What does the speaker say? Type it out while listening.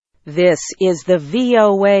This is the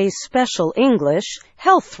VOA Special English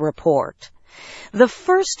Health Report. The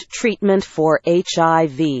first treatment for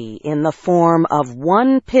HIV in the form of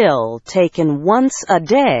one pill taken once a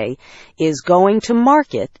day is going to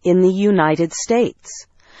market in the United States.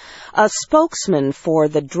 A spokesman for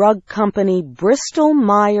the drug company Bristol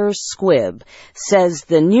Myers Squibb says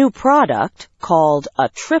the new product, called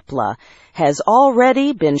Atripla, has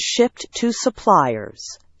already been shipped to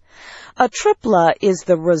suppliers. Atripla is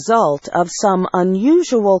the result of some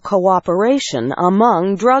unusual cooperation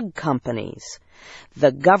among drug companies.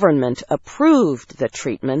 The government approved the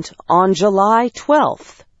treatment on July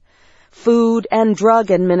 12th. Food and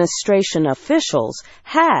Drug Administration officials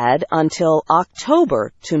had until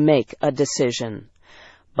October to make a decision,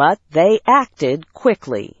 but they acted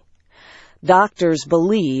quickly. Doctors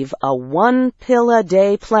believe a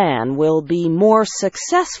one-pill-a-day plan will be more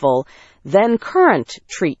successful than current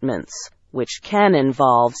treatments, which can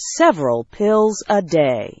involve several pills a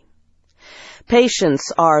day.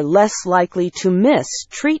 Patients are less likely to miss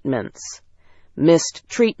treatments. Missed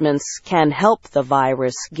treatments can help the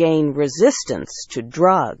virus gain resistance to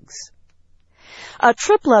drugs.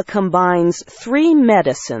 Atripla combines 3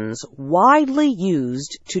 medicines widely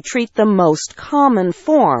used to treat the most common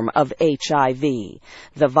form of HIV,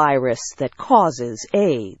 the virus that causes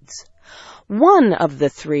AIDS. One of the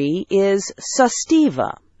 3 is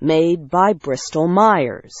Sustiva, made by Bristol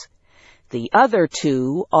Myers. The other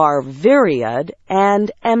 2 are Viriad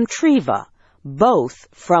and Emtreva, both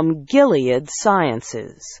from Gilead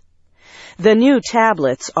Sciences. The new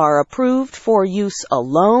tablets are approved for use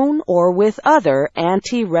alone or with other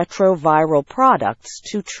antiretroviral products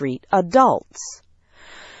to treat adults.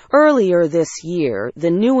 Earlier this year,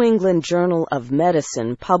 the New England Journal of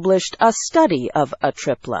Medicine published a study of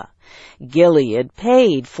Atripla. Gilead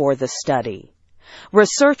paid for the study.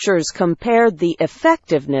 Researchers compared the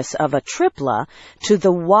effectiveness of Atripla to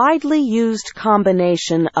the widely used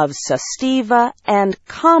combination of Sustiva and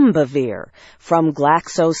Combivir from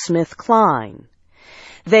GlaxoSmithKline.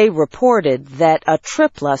 They reported that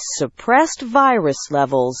Atripla suppressed virus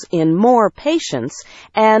levels in more patients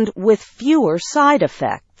and with fewer side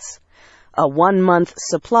effects. A 1-month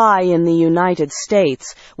supply in the United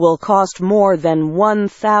States will cost more than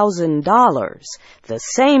 $1,000, the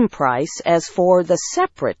same price as for the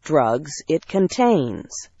separate drugs it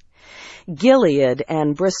contains. Gilead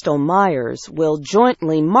and Bristol Myers will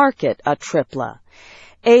jointly market Atripla.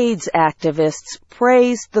 AIDS activists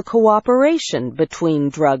praised the cooperation between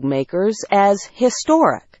drug makers as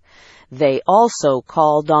historic. They also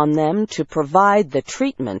called on them to provide the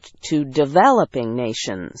treatment to developing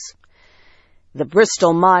nations. The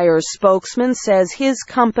Bristol Myers spokesman says his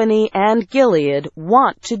company and Gilead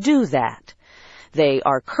want to do that. They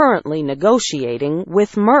are currently negotiating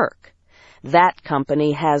with Merck. That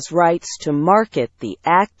company has rights to market the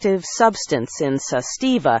active substance in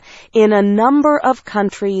Sustiva in a number of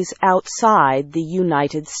countries outside the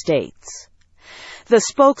United States. The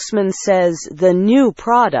spokesman says the new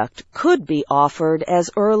product could be offered as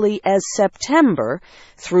early as September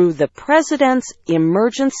through the President's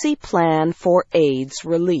Emergency Plan for AIDS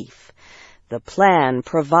Relief. The plan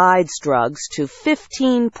provides drugs to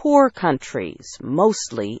 15 poor countries,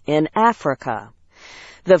 mostly in Africa.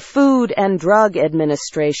 The Food and Drug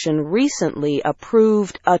Administration recently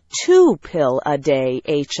approved a 2-pill-a-day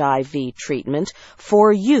HIV treatment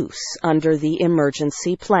for use under the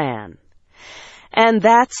emergency plan. And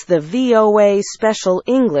that's the VOA Special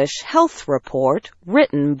English Health Report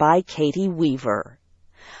written by Caty Weaver.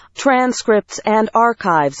 Transcripts and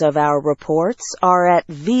archives of our reports are at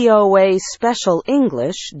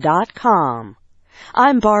voaspecialenglish.com.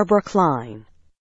 I'm Barbara Klein.